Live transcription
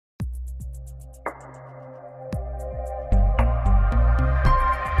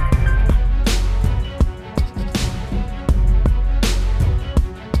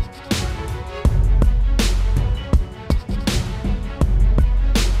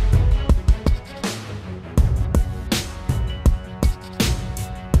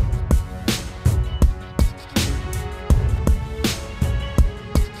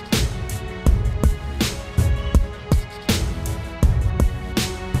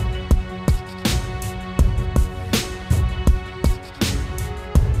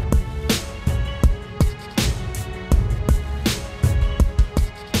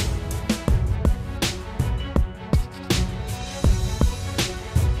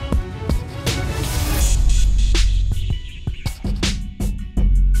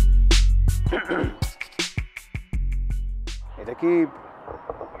কি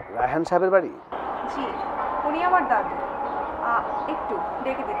রায়হান সাহেবের বাড়ি? জি, উনি আমার দাদু। একটু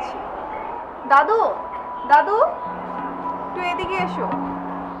ডেকে দিচ্ছি। দাদু, দাদু, একটু এদিকে এসো।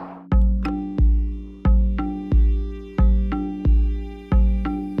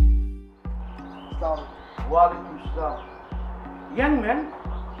 Walaikum salam. Young man,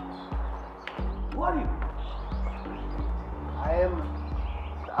 who are you? I am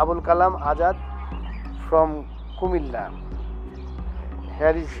Abul Kalam Azad from Kumilla.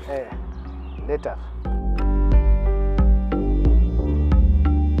 Here is a letter.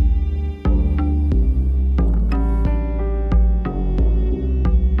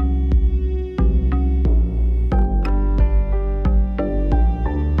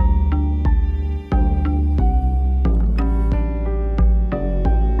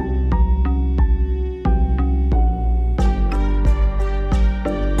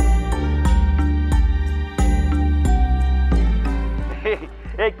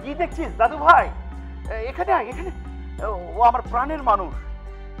 কি দেখছিস দাদু ভাই? এখানে আয়, এখানে। ও আমার প্রাণের মানুষ,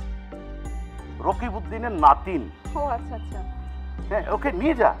 রকিবউদ্দিনের নাতিন। ও আচ্ছা আচ্ছা, হ্যাঁ, ওকে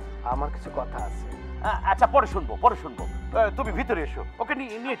নিয়ে যা। আমার কিছু কথা আছে। আচ্ছা, পরে শুনবো, পরে শুনবো। তুমি ভিতরে এসো, ওকে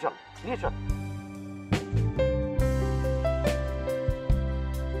নিয়ে চল, নিয়ে চল।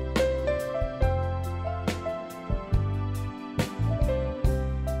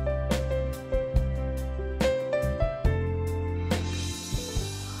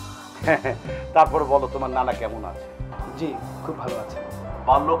 তারপরে বলো, তোমার নানা কেমন আছে? জি, খুব ভালো আছে।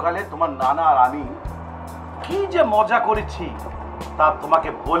 বাল্যকালে তোমার নানা আর আমি কি যে মজা করেছি তা তোমাকে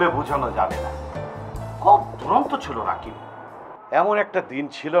বলে বোঝানো যাবে না। খুব দুরন্ত ছিল রাকিব। এমন একটা দিন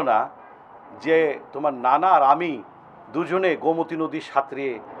ছিল না যে তোমার নানা আর আমি দুজনে গোমতী নদী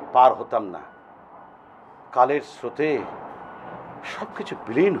সাঁতরিয়ে পার হতাম না। কালের স্রোতে সবকিছু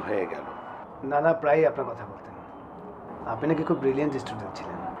বিলীন হয়ে গেল। নানা প্রায়ই আপনার কথা বলতেন, আপনি নাকি খুব ব্রিলিয়েন্ট স্টুডেন্ট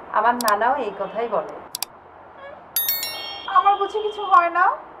ছিলেন। আমার নানাও এই কথাই বলে। আমার বুঝি কিছু হয় না?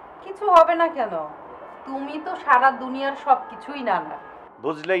 কিছু হবে না কেন? তুমি তো সারা দুনিয়ার সব কিছুই নানা।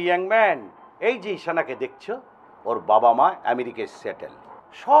 বুঝলে ইয়াং ম্যান, এই যে ঈশানাকে দেখছো, ওর বাবা মা আমেরিকায় সেটেল।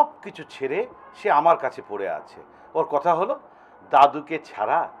 সব কিছু ছেড়ে সে আমার কাছে পড়ে আছে। ওর কথা হলো দাদুকে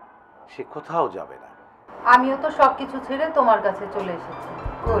ছাড়া সে কোথাও যাবে না। আমিও তো সব কিছু ছেড়ে তোমার কাছে চলে এসেছি।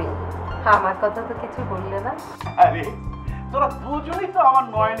 কই, আমার কথা তো কিছু বললে না। আরে তোরা দুজনেই তো আমার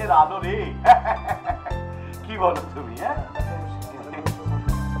নয়নের আলো রে। কি বলো তুমি? হ্যাঁ,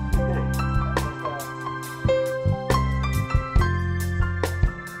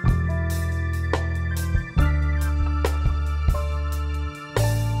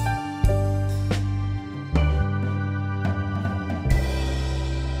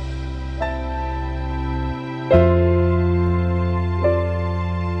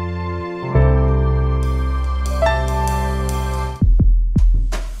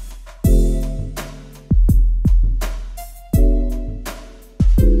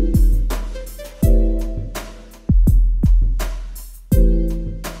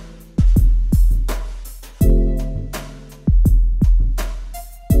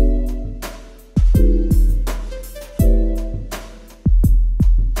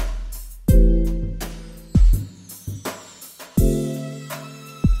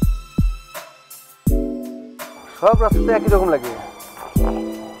 সব রাস্তাতে একই রকম লাগে।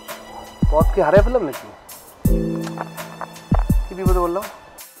 পথ কি হারিয়ে ফেললাম নাকি? কি বিপদে বললাম?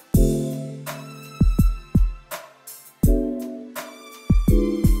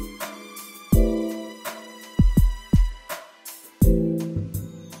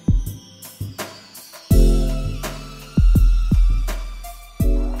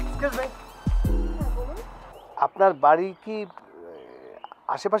 আপনার বাড়ি কি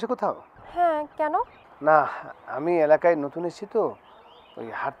আশেপাশে কোথাও? হ্যাঁ, কেন? না, আমি এলাকায় নতুন এসেছি তো, ওই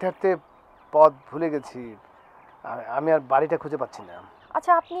হাঁটতে হাঁটতে পথ ভুলে গেছি। আমি আর বাড়িটা খুঁজে পাচ্ছি না।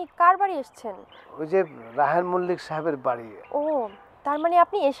 আচ্ছা, আপনি কার বাড়ি এসেছেন? ওই যে রায়হান মল্লিক সাহেবের বাড়ি। ও, তার মানে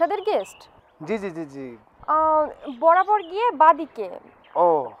আপনি এরশাদের গেস্ট? জি জি জি জি। বরাবর গিয়ে বাদিকে। ও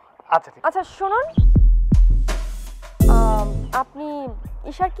আচ্ছা ঠিক। আচ্ছা শুনুন, আপনি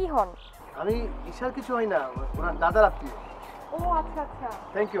ঈশার কি হন? আমি ঈশার কিছু হই না, ওনার দাদার আত্মীয়। ও আচ্ছা আচ্ছা,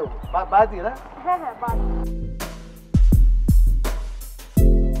 থ্যাংক ইউ। বাদ দিয়ে না? হ্যাঁ হ্যাঁ, বাদ।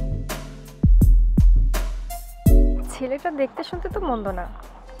 ছেলেটা দেখতে শুনতে তো মন্দ না।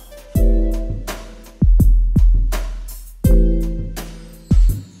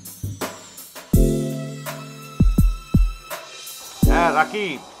 হ্যাঁ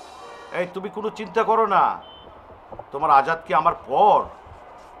রাকিব, এই তুমি কোনো চিন্তা করো না। তোমার আজাদকে আমার পর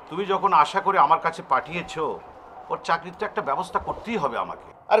তুমি যখন আশা করে আমার কাছে পাঠিয়েছো, ওর চাকরির তো একটা ব্যবস্থা করতেই হবে আমাকে।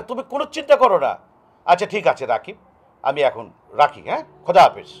 আরে তুমি কোনো চিন্তা করো না। আচ্ছা ঠিক আছে রাকিব, আমি এখন রাখি। হ্যাঁ, খোদা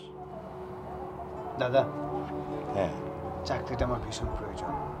হাফেজ। দাদা, হ্যাঁ, চাকরিটা আমার ভীষণ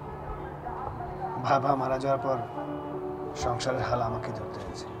প্রয়োজন। বাবা মারা যাওয়ার পর সংসারের হাল আমাকে ধরতে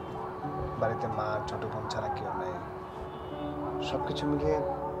হয়েছে। বাড়িতে মা ছোট বোন ছাড়া কেউ নেই। সবকিছু মিলিয়ে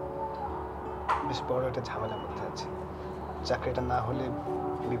বেশ বড় একটা ঝামেলার মধ্যে আছে। চাকরিটা না হলে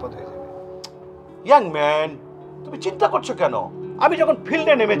বিপদ হয়ে যাবে। ইয়াং ম্যান, তুমি চিন্তা করছো কেন? আমি যখন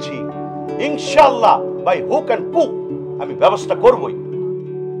ফিল্ডে নেমেছি, ইনশাআল্লাহ বাই হুক অ্যান্ড ক্রুক আমি ব্যবস্থা করবই।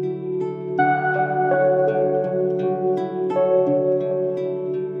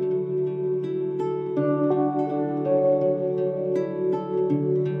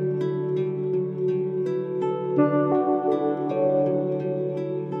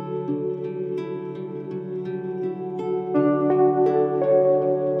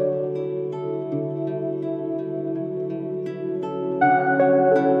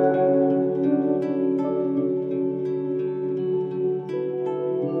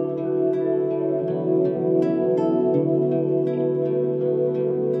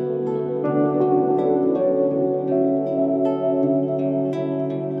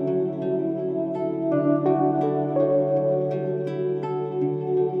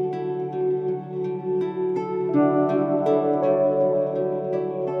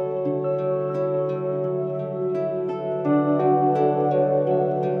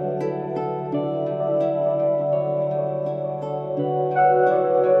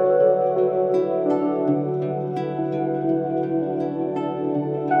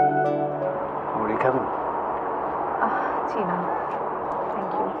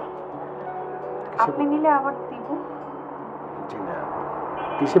 আপনি নিলে আবার দিব। জি না।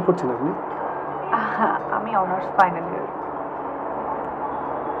 কিসে পড়ছেন আপনি? আমি অনার্স ফাইনাল ইয়ার।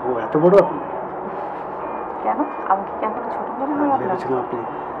 ও এত বড় আপনি? কেন, আমাকে কি এখন ছোট মনে হয় আপনার? ভেবেছিলাম আপনি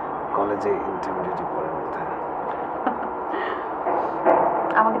কলেজে ইন্টারমিডিয়েটে পড়েন বোধহয়।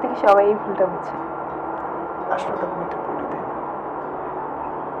 আমাকে দেখে সবাই এই ভুলটা বুঝছে। আসলে তো আপনি একটু পড়িতে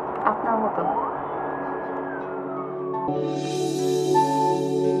আপনার মতো না।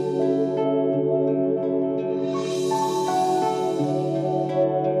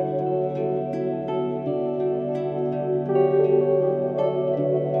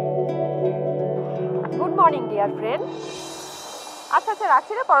 Good morning dear friend. আচ্ছা আচ্ছা,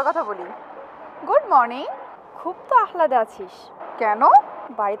 রাখছি রে, পরে কথা বলি। Good morning. খুব তো আহ্লাদে আছিস। কেন?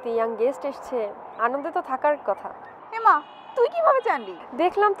 বাড়িতে ইয়াং গেস্ট এসছে, আনন্দে তো থাকার কথা। এমা, তুই কিভাবে জানলি?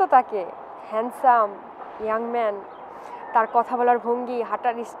 দেখলাম তো তাকে, হ্যান্ডসাম ইয়াং ম্যান, তার কথা বলার ভঙ্গি,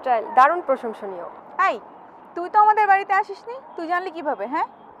 হাঁটার স্টাইল দারুণ প্রশংসনীয়। এই, তুই তো আমাদের বাড়িতে আসিসনি, তুই জানলি কিভাবে? হ্যাঁ,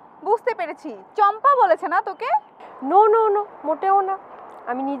 বুঝতে পেরেছি, চম্পা বলেছে না তোকে? নো নো নো, মোটেও না,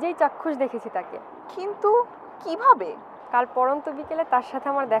 আমি নিজেই চাক্ষুষ দেখেছি তাকে। কিন্তু কিভাবে? কাল পরন্ত বিকেলে তার সাথে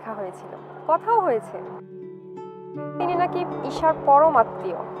আমার দেখা হয়েছিল, কথাও হয়েছে। তিনি নাকি ঈশার পরম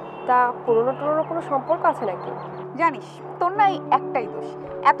আত্মীয়। তা পুরনো টুরনো কোনো সম্পর্ক আছে নাকি? জানিস, তোর না এই একটাই দোষ,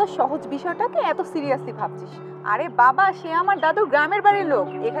 এত সহজ বিষয়টাকে এত সিরিয়াসলি ভাবছিস। আরে বাবা, সে আমার দাদুর গ্রামের বাড়ির লোক,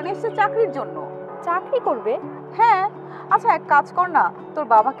 এখানে এসেছে চাকরির জন্য। চাকরি করবে? হ্যাঁ। আচ্ছা, এক কাজ কর না, তোর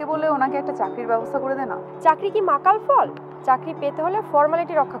বাবাকে বলে ওনাকে একটা চাকরির ব্যবস্থা করে দে না। চাকরি কি মাকাল ফল? চাকরি পেতে হলে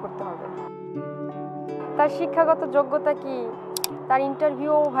ফর্মালিটি রক্ষা করতে হবে। তার শিক্ষাগত যোগ্যতা কি, তার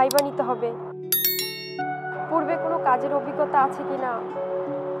ইন্টারভিউ ভাইবা নিতে হবে, পূর্বে কোনো কাজের অভিজ্ঞতা আছে কিনা,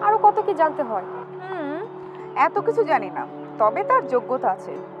 আরো কত কি জানতে হয়। এত কিছু জানি না, তবে তার যোগ্যতা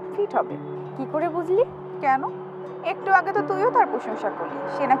আছে, ফিট হবে। কি করে বুঝলি? কেন, একটু আগে তো তুইও তার প্রশংসা করলি,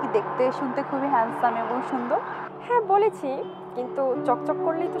 সে নাকি দেখতে শুনতে খুবই হ্যান্ডসাম এবং সুন্দর। হ্যাঁ বলেছি, কিন্তু চকচক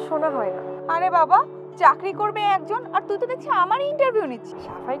করলেই তো শোনা হয় না। আরে বাবা, চাকরি করবে একজন, আর তুই তো দেখছি আমারই ইন্টারভিউ নিচ্ছিস।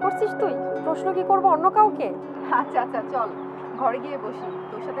 সাফাই করছিস তুই? প্রশ্ন কি করবো অন্য কাউকে? আচ্ছা আচ্ছা, চল ঘরে গিয়ে বসি,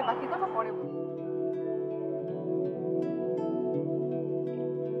 তোর সাথে বাকি কথা পরে বলবো।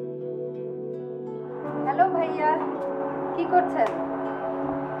 হ্যালো ভাইয়া, কি করছেন?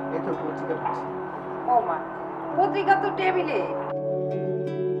 এই তো পত্রিকা পড়ছি। ও মা, পত্রিকা তো টেবিলে।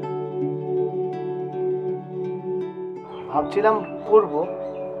 ভাবছিলাম পড়বো,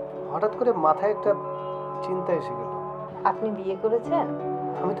 হঠাৎ করে মাথায় একটা চিন্তা এসে গেল। আপনি বিয়ে করেছেন?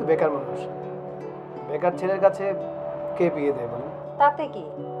 আমি তো বেকার মানুষ, বেকার ছেলের কাছে কে বিয়ে দেয় বলুন? তাতে কি,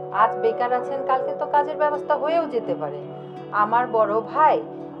 আজ বেকার আছেন, কালকে তো কাজের ব্যবস্থা হয়েও যেতে পারে। আমার বড় ভাই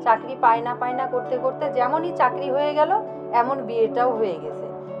চাকরি পায় না করতে করতে যেমনই চাকরি হয়ে গেল, এমন বিয়েটাও হয়ে গেছে।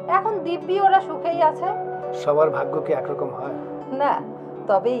 এখন দিব্যি ওরা সুখেই আছে। সবার ভাগ্য কি একরকম হয় না,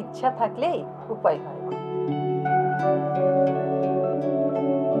 তবে ইচ্ছা থাকলেই উপায় হয়।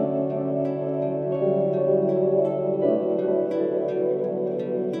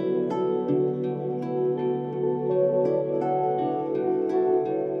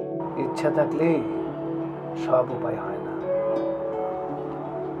 ইচ্ছা থাকলেই সব উপায় হয় না।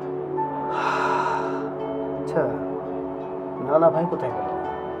 আচ্ছা, নানা ভাই কোথায় গেল?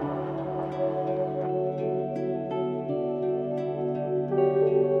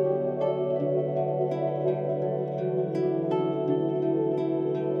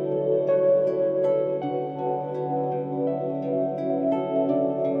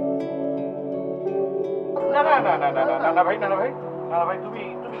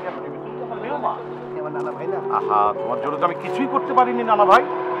 তোমার জন্য তো আমি কিছুই করতে পারিনি নানা ভাই।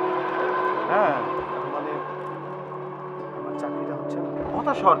 হ্যাঁ, মানে আমার চাকরিটা হচ্ছে না।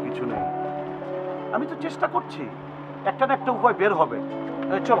 হতাশ হওয়ার কিছু নেই, আমি তো চেষ্টা করছি, একটা না একটা উপায় বের হবে।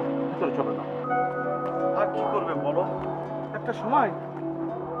 চলো ভিতরে চলো না। আর কি করবে বলো, একটা সময়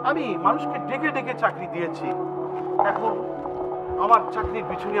আমি মানুষকে ডেকে ডেকে চাকরি দিয়েছি, এখন আমার চাকরির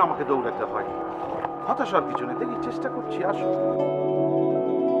পিছনে আমাকে দৌড়াতে হয়। হতাশ হওয়ার কিছু নেই, দেখি চেষ্টা করছি, আসো।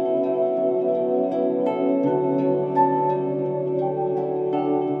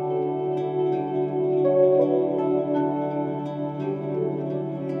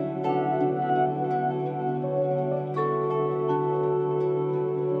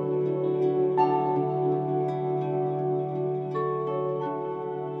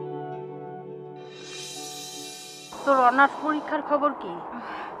 তোর অনার্স পরীক্ষার খবর কি?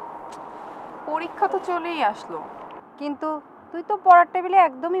 পরীক্ষা তো চলেই আসলো, কিন্তু তুই তো পড়ার টেবিলে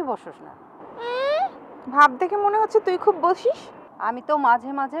একদমই বসিস না। ভাব দেখে মনে হচ্ছে তুই খুব বসিস। আমি তো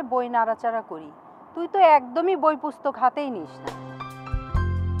মাঝে মাঝে বই নাড়াচাড়া করি, তুই তো একদমই বই পুস্তক হাতেই নিস না।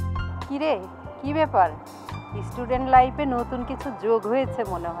 কিরে, কি ব্যাপার? স্টুডেন্ট লাইফে নতুন কিছু যোগ হয়েছে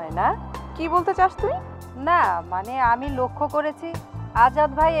মনে হয় না? কি বলতে চাস তুই? না মানে আমি লক্ষ্য করেছি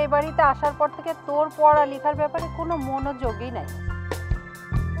আজাদ ভাই এই বাড়িতে আসার পর থেকে তোর পড়ালেখার ব্যাপারে কোনো মনোযোগই নাই।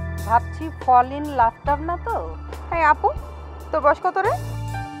 ভাবছি ফল ইন লাভ টাভ না তো? হ্যাঁ আপু, তোর বয়স কত রে?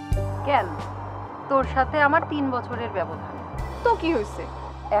 কেন, তোর সাথে আমার 3 বছরের ব্যবধান। তো কি হয়েছে?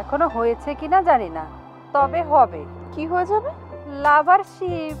 এখনো হয়েছে কিনা জানি না, তবে হবে। কি হয়ে যাবে?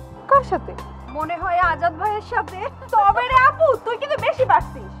 লাভারশিপ। কার সাথে? মনে হয় আজাদ ভাইয়ের সাথে। তবে রে আপু, তুই কিন্তু বেশি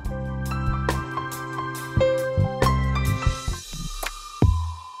বাড়ছিস।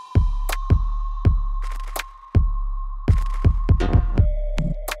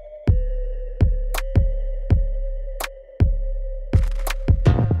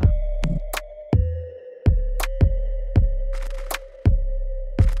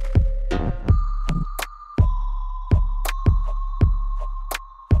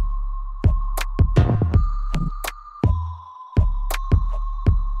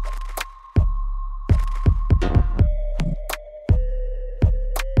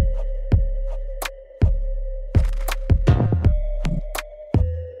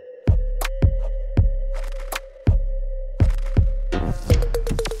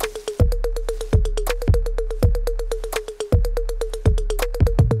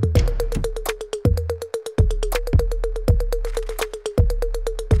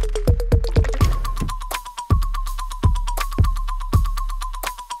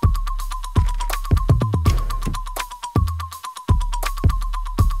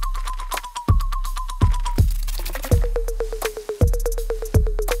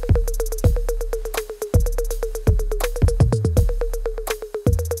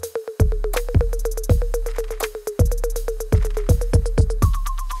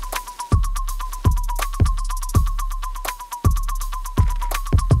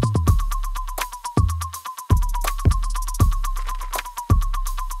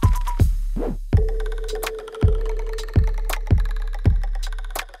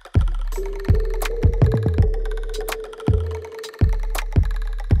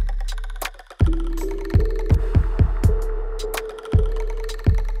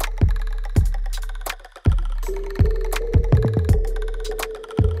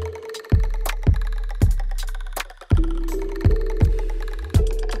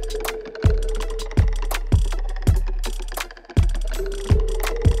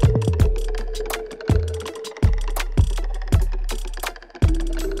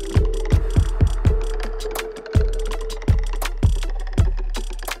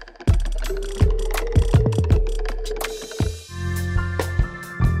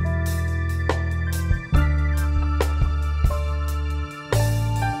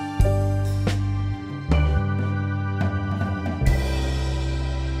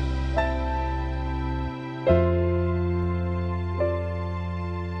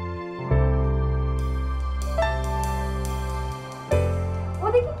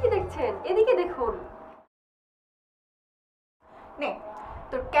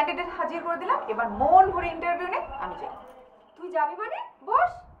 ক্যান্ডিডেট হাজির করে দিলাম, এবার মন ভরে ইন্টারভিউ নে, আমি যাই। তুই যাবি মানে?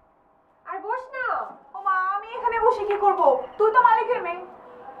 বস, আর বস না। ও মা, আমি এখানে বসে কি করব? তুই তো মালিকের মেয়ে।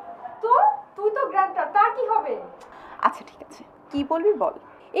 তো তুই তো গ্র্যান্টার, তার কি হবে? আচ্ছা ঠিক আছে, কি বলবি বল।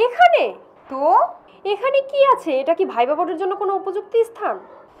 এখানে তো এখানে কি আছে? এটা কি ভাইবা বোর্ডের জন্য কোনো উপযুক্ত স্থান?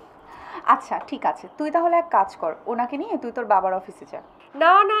 আচ্ছা ঠিক আছে, তুই তাহলে এক কাজ কর, ওনাকে নিয়ে তুই তোর বাবার অফিসে যা।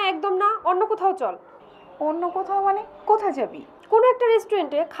 না না, একদম না, অন্য কোথাও চল। অন্য কোথাও মানে? কোথায় যাবি? কোনো একটা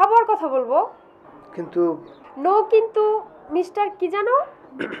রেস্টুরেন্টে খাবার কথা বলবো। কিন্তু নো কিন্তু, মিস্টার কি জানো?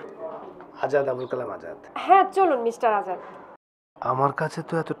 আজাদ, আবুল কালাম আজাদ। হ্যাঁ চলুন মিস্টার আজাদ। আমার কাছে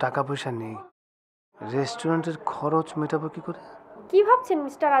তো এত টাকা পয়সা নেই, রেস্টুরেন্টের খরচ মেটাবো কি করে? কি ভাবছেন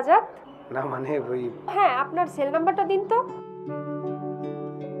মিস্টার আজাদ? না মানে ওই হ্যাঁ, আপনার সেল নাম্বারটা দিন তো।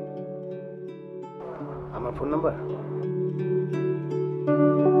 আমার ফোন নাম্বার?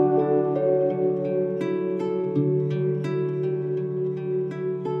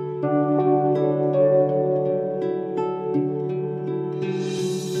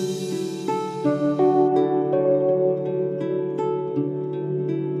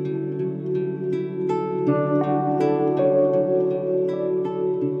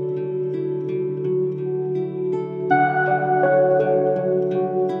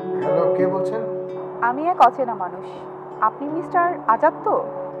 হ্যালো, কে বলছেন? আমি এক অচেনা মানুষ। আপনি মিস্টার আজাদ তো?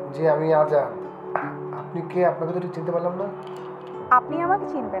 জি আমি আজাদ। আপনি কে? আপনাকে তো ঠিক চিনতে পারলাম না। আপনি আমাকে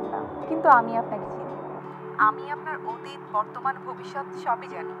চিনবেন না, কিন্তু আমি আপনাকে চিনি। আমি আপনার অতীত, বর্তমান, ভবিষ্যৎ সবই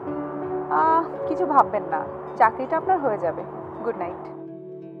জানি। কিছু ভাববেন না, চাকরিটা আপনার হয়ে যাবে। Good night.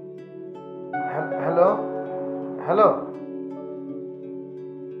 হ্যালো হ্যালো,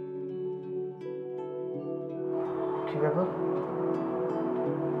 কি ব্যাপার?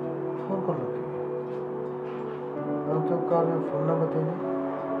 ফোন করলো কি? আমি তো কারোর ফোন নাম্বার দিইনি।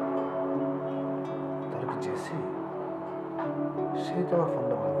 তাহলে কি জেসি? সেই তো আমার ফোন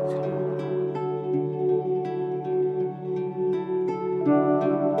নাম্বার দিয়েছিল।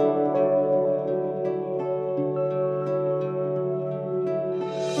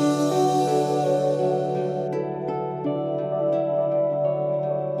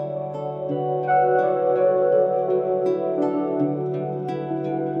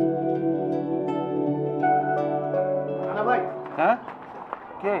 হ্যাঁ,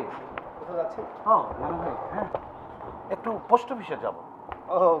 কে? কোথাও যাচ্ছেন? ও নানা ভাই, হ্যাঁ একটু পোস্ট অফিসে যাব।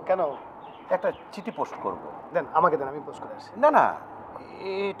 ও কেন? একটা চিঠি পোস্ট করব। দেন আমাকে, দেন, আমি পোস্ট করে আসি। না না,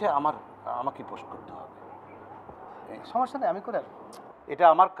 এটা আমাকে পোস্ট করতে হবে। সমস্যা নেই, আমি করে আসবো। এটা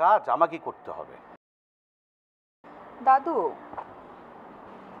আমার কাজ, আমাকেই করতে হবে। দাদু,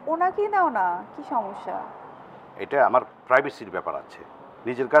 ওনাকেই দাও না, কি সমস্যা? এটা আমার প্রাইভেসির ব্যাপার আছে,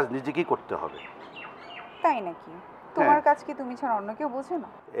 নিজের কাজ নিজেকেই করতে হবে। তাই নাকি? তোমার কাজ কি তুমি ছাড়া অন্য কেউ বোঝে না?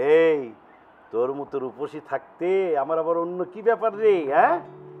 এই তোর মতো রূপসী থাকতে আমার আবার অন্য কি ব্যাপার রে? হ্যাঁ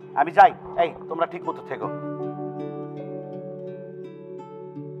আমি যাই, এই তোমরা ঠিক মতো থেকো।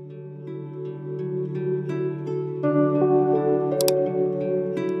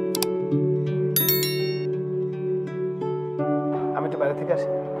 আমি একটু বাইরে থেকে আসি।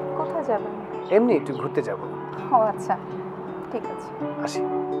 কোথায় যাবেন? এমনি একটু ঘুরতে যাব। ও আচ্ছা, ঠিক আছে। আসি।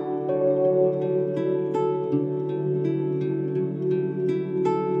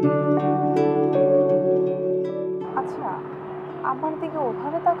 আচ্ছা, আমার দিকে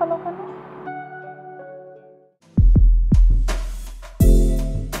ওভাবে তাকালো কেন?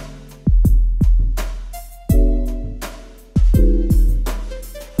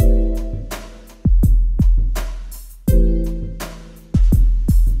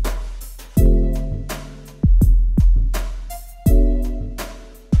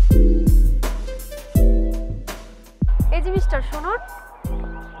 এই যে মিস্টার, শুনুন।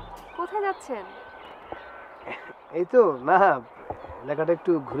 কোথায় যাচ্ছেন? এই তো না, এলাকাটা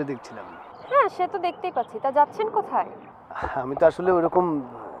একটু ঘুরে দেখছিলাম। হ্যাঁ সে তো দেখতেই পাচ্ছি, তা যাচ্ছেন কোথায়? আমি তো আসলে ওরকম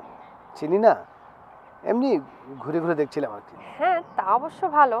চিনি না, এমনি ঘুরে ঘুরে দেখছিলাম আর কি। হ্যাঁ তা অবশ্য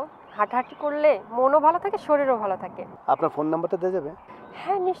ভালো, হাঁটাহাঁটি করলে মনও ভালো থাকে, শরীরও ভালো থাকে। আপনার ফোন নাম্বারটা দিয়ে যাবে?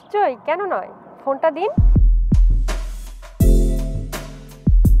 হ্যাঁ নিশ্চয়ই, কেন নয়, ফোনটা দিন।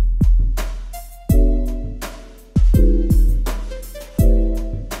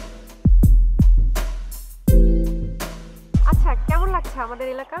 আচ্ছা কেমন লাগছে আমাদের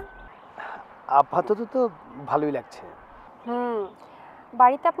এলাকা? আপাতত তো ভালোই লাগছে।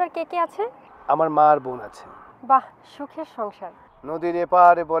 বাড়িতে আপনার কে কে আছে? আমার মা আর বোন আছে। বাহ, সুখের সংসার। নদীর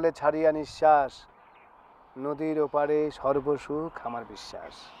এপারে বলে ছাড়িয়া নিঃশ্বাস, নদীর ওপারে সর্বসুখ আমার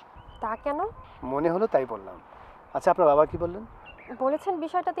বিশ্বাস। তা কেন? মনে হলো তাই বললাম। আচ্ছা আপনার বাবা কি বললেন? বলেছেন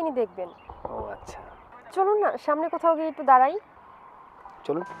বিষয়টা তিনি দেখবেন। ও আচ্ছা, চলুন না সামনে কোথাও গিয়ে একটু দাঁড়াই।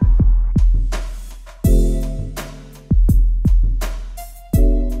 চলুন।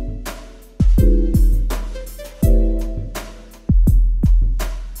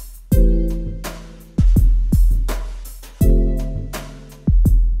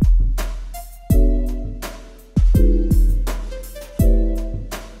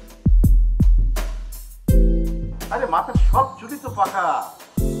 পাকা,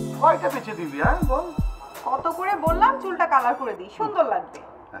 কয়টা বেচে দিবি? হ্যাঁ বল। কত করে বললাম চুলটা কালার করে দিই, সুন্দর লাগবে।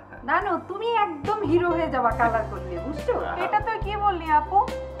 নানু তুমি একদম হিরো হয়ে যাবা কালার করলে, বুঝছো? এটা তুই কি বললি আপু?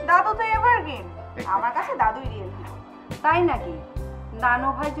 দাদু তো এভারগ্রিন, আমার কাছে দাদুই রিয়েল হিরো। তাই নাকি? নানু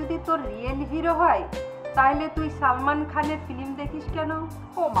ভাই যদি তোর রিয়েল হিরো হয় তাহলে তুই সালমান খানের ফিল্ম দেখিস কেন?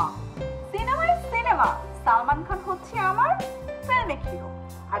 ও মা, সিনেমায় সিনেমা, সালমান খান হচ্ছে আমার ফিল্মিক হিরো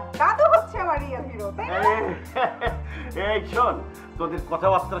আর দাদু হচ্ছে আমার রিয়েল হিরো, তাই না? এই শোন, তোদের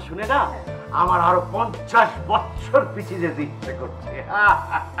কথাবার্তা শুনে না আমার আরো 50 বছর পিছিয়ে যেতে ইচ্ছে করছে।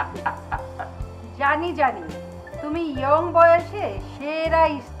 জানি জানি, তুমি ইয়ং বয়সে সেরা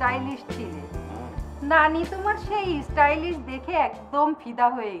স্টাইলিশ ছিলে। নানি তোমার সেই স্টাইলিশ দেখে একদম ফিদা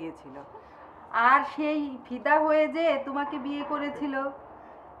হয়ে গেছিল, আর সেই ফিদা হয়ে যে তোমাকে বিয়ে করেছিল।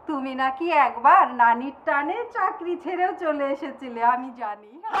 তুমি নাকি একবার নানির টানে চাকরি ছেড়েও চলে এসেছিলে, আমি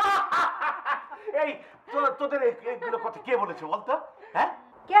জানি। এই তোদের এগুলো কথা কে বলেছে বলতো? হ্যাঁ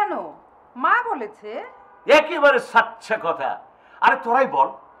কেন, মা বলেছে? একেবারে সাচ্চা কথা। আরে তোরাই বল,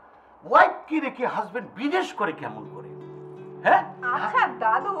 ওয়াইফ কি রেখে হাজবেন্ড বিদেশ করে কেমন করে? হ্যাঁ আচ্ছা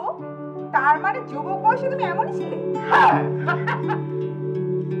দাদু, তার মানে যুবক বয়সে তুমি এমনই ছিলে?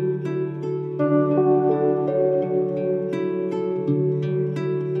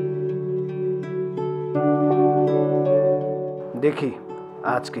 দেখি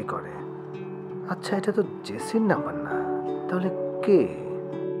আজ কি করে। আচ্ছা, এটা তো জেসির নাম্বার না, তাহলে কে?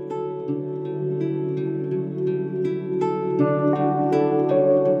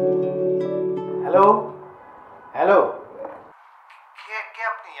 হ্যালো হ্যালো, কে কে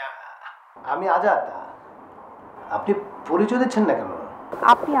আপনি? আমি আজাদ। আপনি পরিচয় দিচ্ছেন না কেন?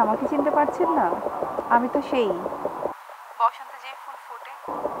 আপনি আমাকে চিনতে পারছেন না? আমি তো সেই বসন্তে যেই ফুল ফোটে,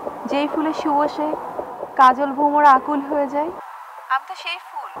 যেই ফুলে সুবাসে কাজল ভ্রমরা আকুল হয়ে যায়, আমি তো সেই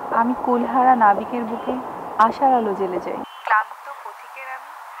ফুল। আমি কুলহারা নাবিকের বুকে আশার আলো জ্বেলে যাই। ক্লান্ত পথিকের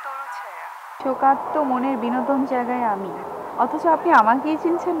আমি তরু ছায়া, শোকার্ত মনের বিনোদন জায়গায় আমি। অথচ আপনি আমাকেই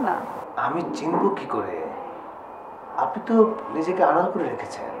চিনছেন না। আমি চিনব কি করে? আপনি তো নিজেকে আড়াল করে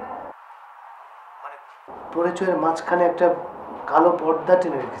রেখেছেন, মানে পরিচয়ের মাঝখানে একটা কালো পর্দা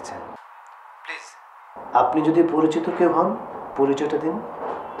টেনে রেখেছেন। প্লিজ, আপনি যদি পরিচিত কেউ হন, পরিচয়টা দিন।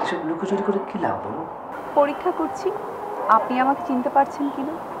 এসব লুকোচুরি করে কি লাভ বলুন? পরীক্ষা করছি আপনি আমাকে চিনতে পারছেন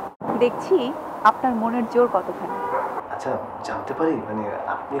কিনা, দেখছি আপনার মনের জোর কতখানি। আচ্ছা, জানতে পারি মানে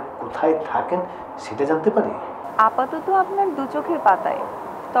আপনি কোথায় থাকেন সেটা জানতে পারি? আপাতত আপনার দু চোখের পাতায়,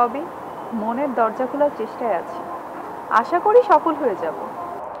 তবে মনের দরজা খোলার চেষ্টায় আছি। আশা করি সফল হয়ে যাব।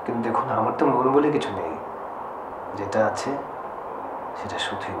 কিন্তু দেখুন, আমার তো মন বলে কিছু নেই, যেটা আছে সেটা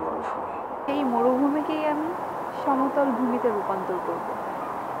শুধুই মরুভূমি। এই মরুভূমিকেই আমি সমতল ভূমিতে রূপান্তর করব।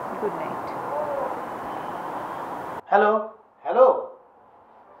 Good night. হ্যালো হ্যালো,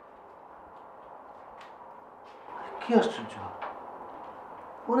 কি আশ্চর্য,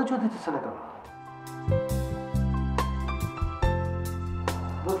 পরিচয় দিতেছে না কেন?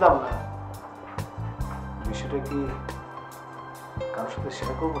 বুঝলাম না, বিষয়টা কি কারোর সাথে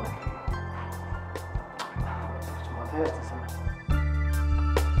শেয়ার করবো নাকি? কিছু মাথায় আসতেছে না।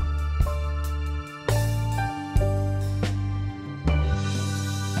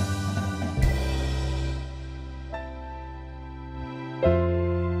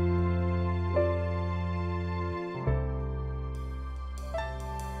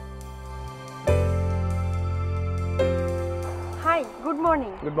 High, good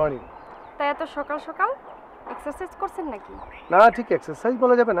morning. Good morning. তাই এত সকাল সকাল এক্সারসাইজ করছেন নাকি? না, ঠিক এক্সারসাইজ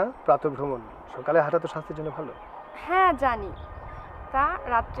বলা যাবে না, প্রাতঃভ্রমণ। সকালে হাঁটা তো স্বাস্থ্যের জন্য ভালো। হ্যাঁ জানি। তা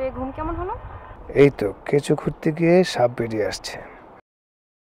রাত্রে ঘুম কেমন হলো? এই তো কেঁচো খুঁড়তে গিয়ে সাপ বেরিয়ে আসছে।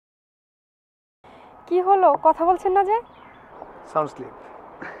 কি হলো, কথা বলছেন না যে? Sound sleep.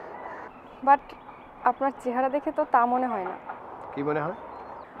 বাট আপনার চেহারা দেখে তো তা মনে হয় না। কি মনে হয়?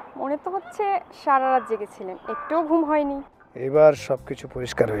 মনে তো হচ্ছে সারা রাত জেগেছিলেন, একটুও ঘুম হয়নি। এবার সবকিছু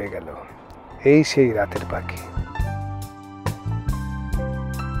পরিষ্কার হয়ে গেল। এই সেই রাতের পাখি।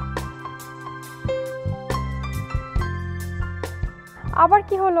 আবার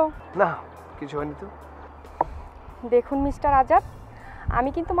কি হলো? না, কিছু হয়নি তো। দেখুন মিস্টার আজাদ, আমি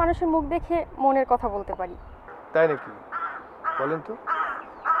কিন্তু মানুষের মুখ দেখে মনের কথা বলতে পারি। তাই নাকি? বলেন তো।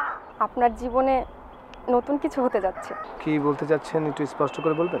 আপনার জীবনে নতুন কিছু হতে যাচ্ছে। কি বলতে চাচ্ছেন একটু স্পষ্ট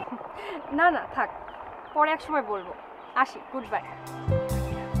করে বলবেন? না না থাক, পরে এক সময় বলবো। আসি, গুড বাই।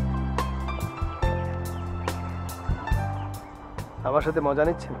 আমার সাথে মজা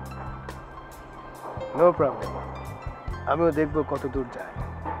নিচ্ছেন? নো প্রবলেম, আমিও দেখবো কত দূর যায়।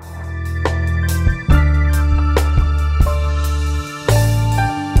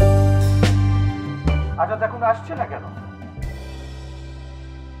 আচ্ছা, দেখুন আসছে না কেন?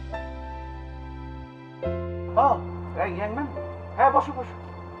 ও এই ইয়াং ম্যান, হ্যাঁ বসো বসো।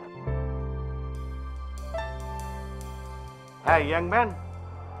 হ্যাঁ ইয়াং ম্যান,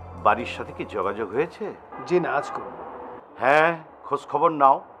 বাড়ির সাথে কি যোগাযোগ হয়েছে? জি না, আজ করব। হ্যাঁ, খোঁজ খবর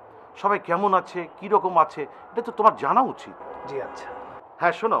নাও, সবাই কেমন আছে, কি রকম আছে, এটা তো তোমার জানা উচিত। জি আচ্ছা।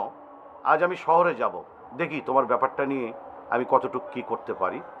 হ্যাঁ শোনো, আজ আমি শহরে যাব, দেখি তোমার ব্যাপারটা নিয়ে আমি কতটুকু কি করতে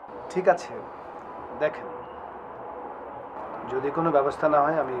পারি। ঠিক আছে, দেখেন যদি কোনো ব্যবস্থা না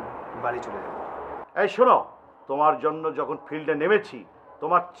হয় আমি বাড়ি চলে যাব। এই শোনো, তোমার জন্য যখন ফিল্ডে নেমেছি,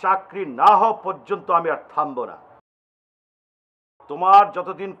 তোমার চাকরি না হওয়া পর্যন্ত আমি আর থামবো না। তোমার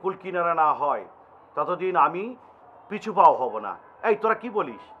যতদিন কুল কিনারা না হয় ততদিন আমি পিছু পাও হব না। এই তোরা কি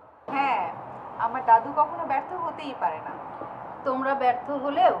বলিস? হ্যাঁ, আমার দাদু কখনো ব্যর্থ হতেই পারে না। তোমরা ব্যর্থ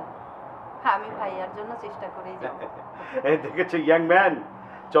হলেও আমি ভাইয়ার জন্য চেষ্টা করেই যাব। এই দেখেছো ইয়াং ম্যান,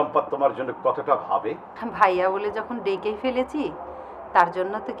 চম্পা তোমার জন্য কতটা ভাবে। ভাইয়া বলে যখন ডেকে ফেলেছি, তার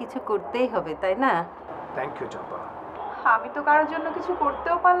জন্য তো কিছু করতেই হবে, তাই না? থ্যাংক ইউ চম্পা। আমি তো কারোর জন্য কিছু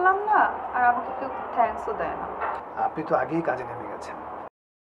করতেও পারলাম না, আর আমাকে কেউ থ্যাঙ্কসও দেয় না। আপনি তো আগেই কাজে নেমে গেছেন।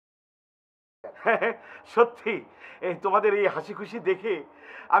 সত্যি এই তোমাদের এই হাসি খুশি দেখে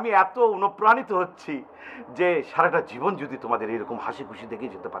আমি এত অনুপ্রাণিত হচ্ছি যে সারাটা জীবন যদি তোমাদের এরকম হাসি খুশি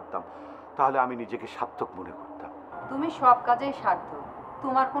দেখে যেতে পারতাম তাহলে আমি নিজেকে সার্থক মনে করতাম। তুমি সব কাজেই সার্থক,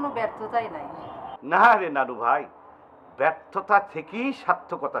 তোমার কোনো ব্যর্থতাই নাই। না রে নানু ভাই, ব্যর্থতা থেকেই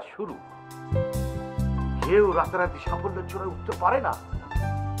সার্থকতা শুরু। কেউ রাতারাতি সাফল্যের চূড়ায় উঠতে পারে না।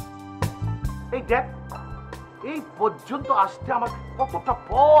 এই দেখ, এই পর্যন্ত আসতে আমাকে কতটা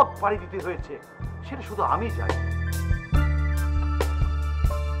পথ পাড়ি দিতে হয়েছে সেটা শুধু আমি জানি।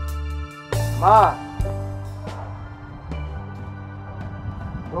 মা,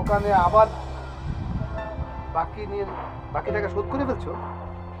 দোকানে আবার বাকি টাকা শোধ করে ফেলছো?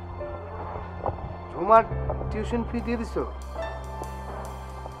 ঝুমার টিউশন ফি দিয়ে দিছো?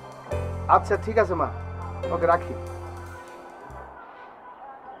 আচ্ছা ঠিক আছে মা, ওকে রাখি।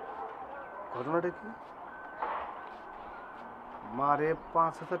 ঘটনাটা কি? মারে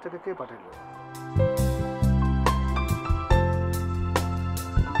 5,000 টাকা কে পাঠাইলো?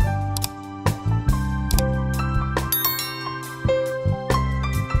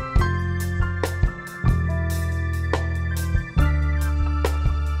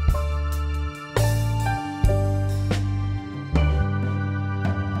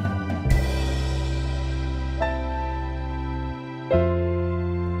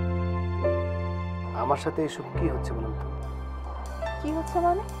 আমার সাথে এসব কি হচ্ছে বলুন তো? কি হচ্ছে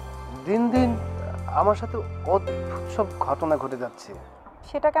মানে? দিন দিন আমার সাথে অদ্ভুত সব ঘটনা ঘটে যাচ্ছে।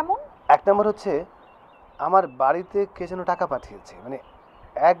 সেটা কেমন? এক নম্বর হচ্ছে আমার বাড়িতে কে যেন টাকা পাঠিয়েছে, মানে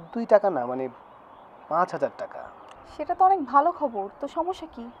 1-2 টাকা না, মানে 5,000 টাকা। সেটা তো অনেক ভালো খবর, তো সমস্যা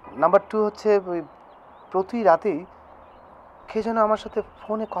কি? নাম্বার 2 হচ্ছে ওই প্রতি রাতেই কে যেন আমার সাথে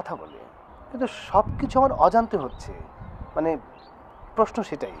ফোনে কথা বলে, কিন্তু সব কিছু আমার অজান্তে হচ্ছে। মানে প্রশ্ন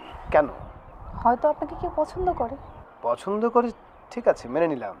সেটাই, কেন? হয়তো আপনাকে কেউ পছন্দ করে। পছন্দ করে ঠিক আছে, মেনে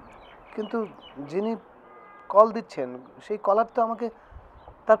নিলাম, কিন্তু যিনি কল দিচ্ছেন সেই কলার তো আমাকে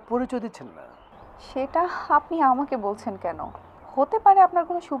তার পরিচয় দিচ্ছেন না। সেটা আপনি আমাকে বলছেন কেন? হতে পারে আপনার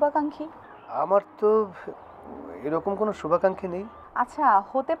কোনো শুভাকাঙ্ক্ষী। আমার তো এরকম কোনো শুভাকাঙ্ক্ষী নেই। আচ্ছা,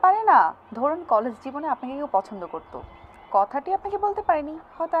 হতে পারে না, ধরুন কলেজ জীবনে আপনাকে কেউ পছন্দ করতো, কথাটি আপনাকে বলতে পারেনি,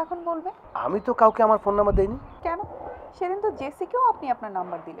 হয়তো এখন বলবে। আমি তো কাউকে আমার ফোন নাম্বার দেইনি। কেন? সেদিন তো জেসিকেও আপনি আপনার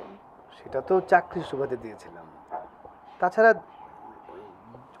নাম্বার দিলেন। সেটা তো চাকরির সুবাদে দিয়েছিলাম। তাছাড়া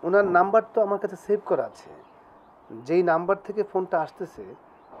ওনার নাম্বার তো আমার কাছে সেভ করা আছে। যেই নাম্বার থেকে ফোনটা আসতেছে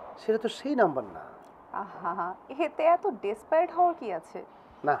সেটা তো সেই নাম্বার না। আহা, এতে এত ডেসপারেট হওয়ার কি আছে?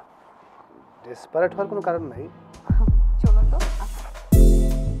 না, ডেসপারেট হওয়ার কোনো কারণ নাই। চলুন তো।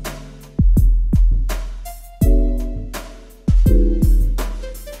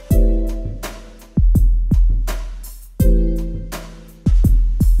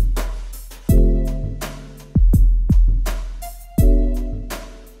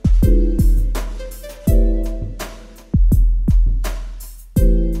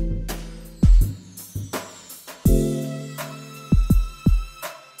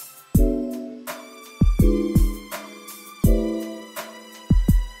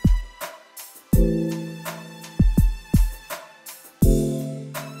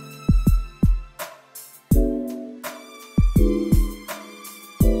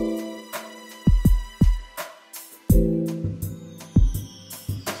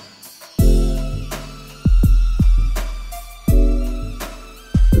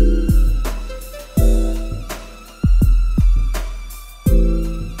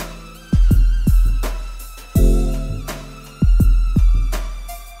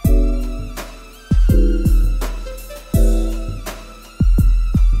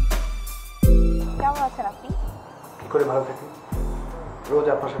 করে ভালো থাকি। রোজ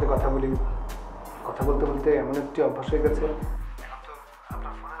আপনার সাথে কথা বলি, কথা বলতে বলতে এমন একটি অভ্যাস হয়ে গেছে এখন তো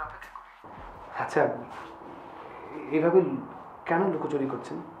আপনার ফোনের অপেক্ষা করি। আচ্ছা, এইভাবে কেন লুকোচুরি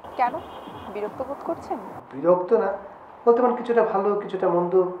করছেন? কেন বিরক্ত বোধ করছেন? বিরক্ত না, বলতে পারেন কিছুটা ভালো কিছুটা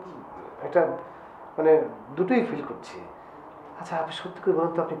মন্দ, একটা মানে দুটোই ফিল করছি। আচ্ছা, আপনি সত্যি করে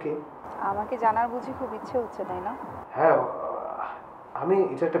বলুন তো আপনি কে? আমাকে জানার বুঝি খুব ইচ্ছে হচ্ছে, তাই না? হ্যাঁ, আমি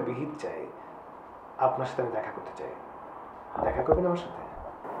এটা একটা বিহিত চাই, আপনার সাথে আমি দেখা করতে চাই। দেখা করবেন আমার সাথে?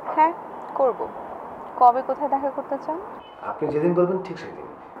 হ্যাঁ করব। কবে কোথায় দেখা করতে চান? আপনি যেদিন বলবেন ঠিক সেদিন।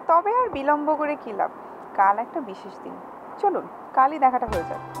 তবে আর বিলম্ব করে কি লাভ, কাল একটা বিশেষ দিন, চলুন কালই দেখাটা হয়ে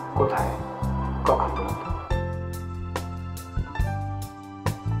যাক। কোথায়, কখন বলুন তো?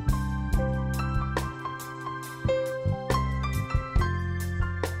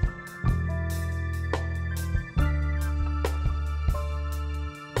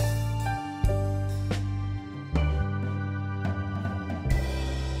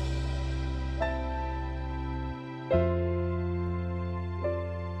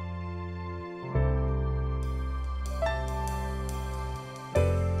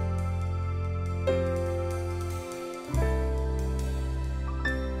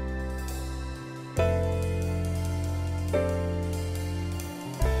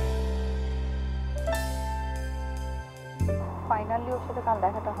 ফাইনালি ওর সাথে কাল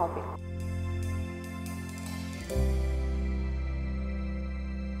দেখাটা হবে।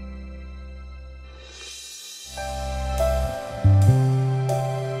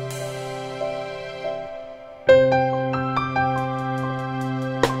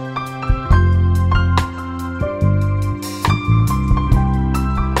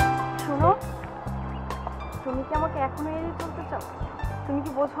 শোনো, তুমি কি আমাকে এখনো এড়িয়ে চলতে চাও? তুমি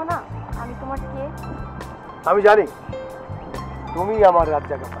কি বোঝো না আমি তোমার কে? আমি জানি তুমি আমার রাত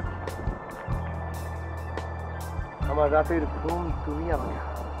জাগা পাখি, আমার রাতের ঘুম তুমি আমাকে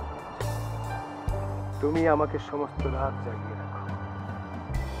হারাও। তুমি আমাকে সমস্ত রাত জাগিয়ে রাখো,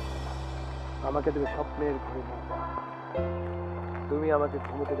 আমাকে তুমি স্বপ্নের ঘরে নিয়ে যাও। তুমি আমাকে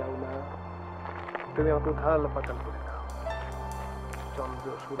ঘুমোতে দাও না, তুমি আমাকে উথাল পাতাল করে দাও। চন্দ্র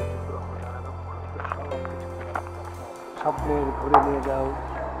সূর্য গ্রহ তারা নক্ষত্র সবকিছু স্বপ্নের ঘরে নিয়ে যাও,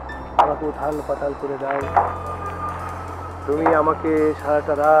 আমাকে উথাল পাতাল করে দাও। তুমি আমাকে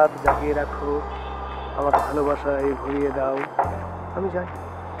সারাটা রাত জাগিয়ে রাখো, আমাকে ভালোবাসায় ভরিয়ে দাও। আমি জানি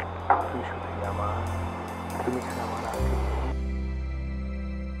তুমি শুধুই আমার, তুমি ছাড়া আমার আর কেউ নেই।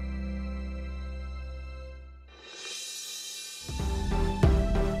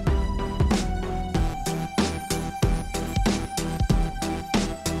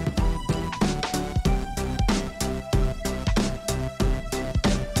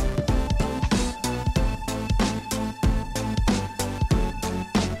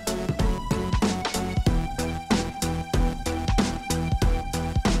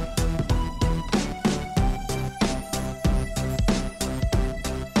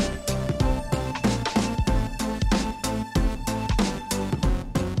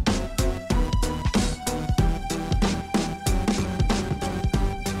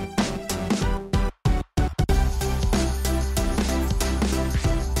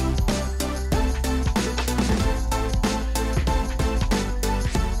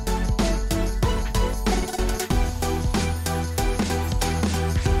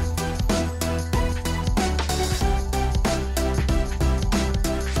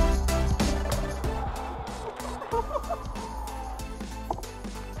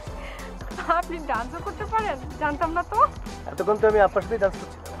 আপনি ডান্সও করতে পারেন? জানতাম না তো। এতক্ষণ তো আমি আপনার সাথেই ডান্স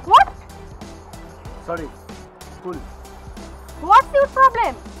করছিলাম। What? Sorry, cool. What's your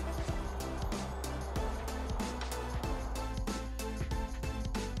problem?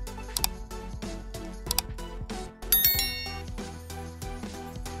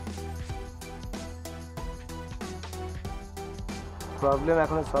 Problem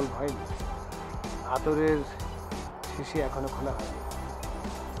এখনো সলভ হয়নি, আতরের শিশি এখনো খোলা হয়নি।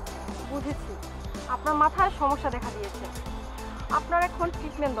 বুঝেছি, আপনার মাথায় সমস্যা দেখা দিয়েছে, আপনার এখন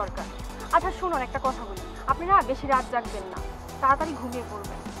ট্রিটমেন্ট দরকার। আচ্ছা শুনুন, একটা কথা বলি, আপনি না বেশি রাত জাগবেন না, তাড়াতাড়ি ঘুমিয়ে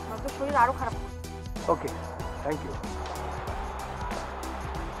পড়বেন, নয়তো শরীর আরো খারাপ হবে। ওকে, থ্যাংক ইউ।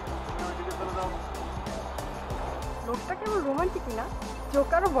 লোকটা কেমন রোমান্টিকই না,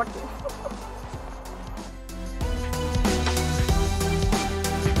 জোকারও বটে।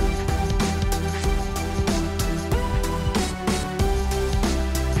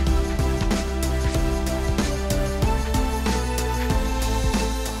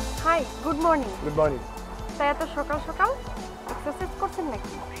 Good morning. Good morning. তাই এত সকাল সকাল এক্সারসাইজ করছেন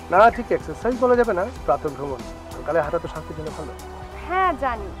নাকি? না, ঠিক এক্সারসাইজ বলা যাবে না, প্রাতঃভ্রমণ। সকালে হাঁটা তো স্বাস্থ্যের জন্য ভালো। হ্যাঁ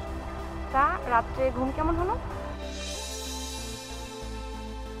জানি। তা রাত্রে ঘুম কেমন হলো?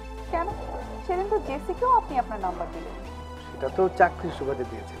 কেন? সেদিন তো জেসিকেও আপনি আপনার নাম্বার দিলেন। সেটা তো চাকরির সুবাদে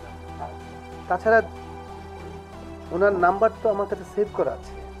দিয়েছিলাম। তাছাড়া ওনার নাম্বার তো আমার কাছে সেভ করা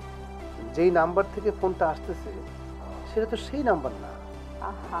আছে। যেই নাম্বার থেকে ফোনটা আসতেছে সেটা তো সেই নাম্বার না।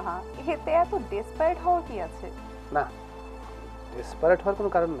 আহা, এতে এত ডেসপারেট হওয়ার কি আছে? না, ডেসপারেট হওয়ার কোনো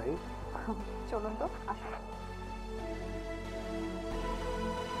কারণ নাই। চলুন তো আসুন।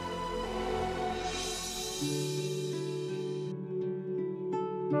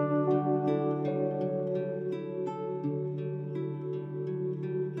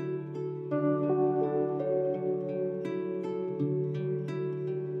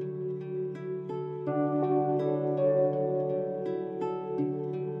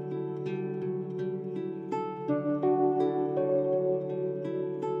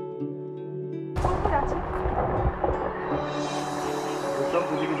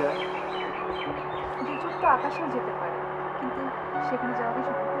 দুচোখ তো আকাশেও যেতে পারে, কিন্তু সেখানে যাওয়া কি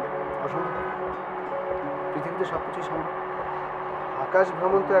সম্ভব? অসম্ভব। পৃথিবীতে সবকিছুই সম্ভব। আকাশ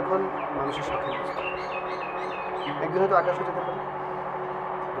ভ্রমণ তো এখন মানুষের শখের বস্তু। একদিন হয়তো আকাশও যেতে পারে।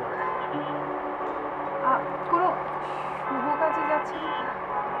 কোনো শুভ কাজে যাচ্ছেন?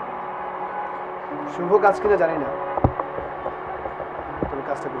 শুভ কাজ কিনা জানি না, তবে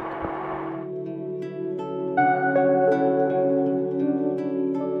কাজটা করতে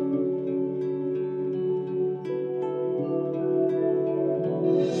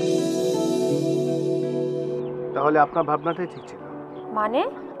তাহলে আপনার ভাবনাটাই ঠিক ছিল। মানে?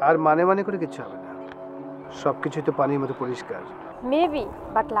 আর মানে করে কিছু হবে না। সবকিছুই তো পানির মতো পরিষ্কার। Maybe,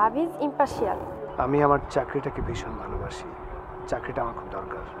 but love is impartial. আমি আমার চাকরিটাকে ভীষণ ভালোবাসি। চাকরিটা আমার খুব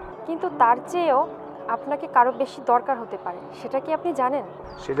দরকার। কিন্তু তার চেয়েও আপনাকে কারো বেশি দরকার হতে পারে, সেটা কি আপনি জানেন?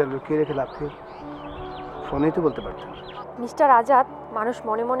 সেটা লুকিয়ে রেখে লাভ কি? ফোনেই তো বলতে পারতেন। মিস্টার আজাদ, মানুষ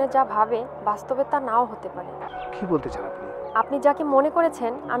মনে মনে যা ভাবে বাস্তবে তা নাও হতে পারে। কি বলতে চান আপনি? আপনি যাকে মনে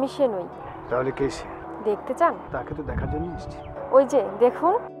করেছেন আমি সে নই। তাহলে কে সে? দেখতে চান? তাকে তো দেখার জন্য এসেছি। ওই যে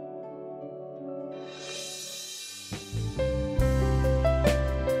দেখুন।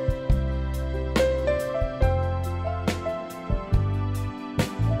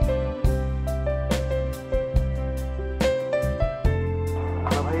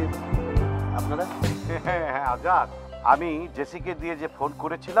 হ্যাঁ আজাদ, আমি জেসিকে দিয়ে যে ফোন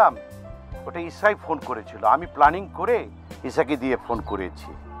করেছিলাম ওটা ইসাই ফোন করেছিল। আমি প্ল্যানিং করে ইসাকে দিয়ে ফোন করেছি।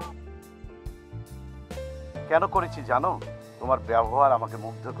 কেন করেছি জানো? তোমার ব্যবহার আমাকে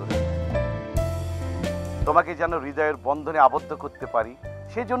মুগ্ধ করে, তোমাকে যেন হৃদয়ের বন্ধনে আবদ্ধ করতে পারি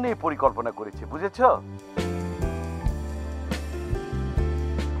সেই জন্য এই পরিকল্পনা করেছি, বুঝেছো?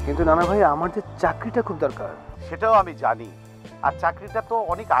 কিন্তু নানা ভাই, আমার যে চাকরিটা খুব দরকার। সেটাও আমি জানি, আর চাকরিটা তো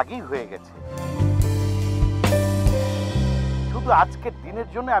অনেক আগেই হয়ে গেছে। শুধু আজকের দিনের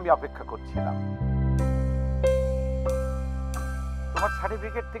জন্য আমি অপেক্ষা করছিলাম। তোমার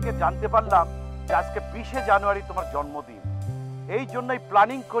সার্টিফিকেট থেকে জানতে পারলাম যে আজকে 20শে জানুয়ারি তোমার জন্মদিন। এই জন্যই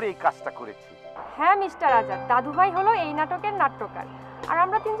প্ল্যানিং করে এই কাজটা করেছি। হ্যাঁ মিস্টার আজাদ, দাদুভাই হলো এই নাটকের নাট্যকার, আর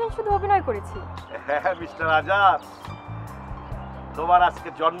আমরা তিনজন শুধু অভিনয় করেছি। হ্যাঁ মিস্টার আজাদ, তোমার আজকে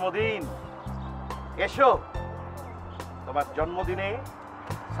জন্মদিন। এসো, তোমার জন্মদিনে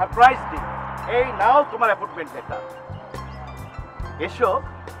সারপ্রাইজ দিই। এই নাও তোমার অ্যাপয়েন্টমেন্ট লেটার। এসো।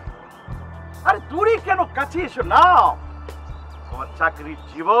 আরে দূরে কেন, কাছে এসো। নাও তোমার চাকরির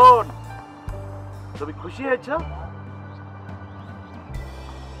জীবন। তুমি খুশি হয়েছো?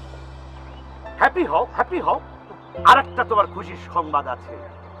 হ্যাপি হও, হ্যাপি হও। আরেকটা তোমার খুশির সংবাদ আছে।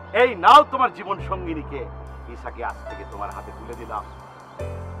 এই নাও তোমার জীবন সঙ্গিনীকে, ইসাকে আজ থেকে তোমার হাতে তুলে দিলাম।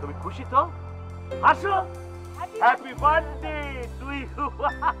 তুমি খুশি তো? আসো। Happy birthday to you.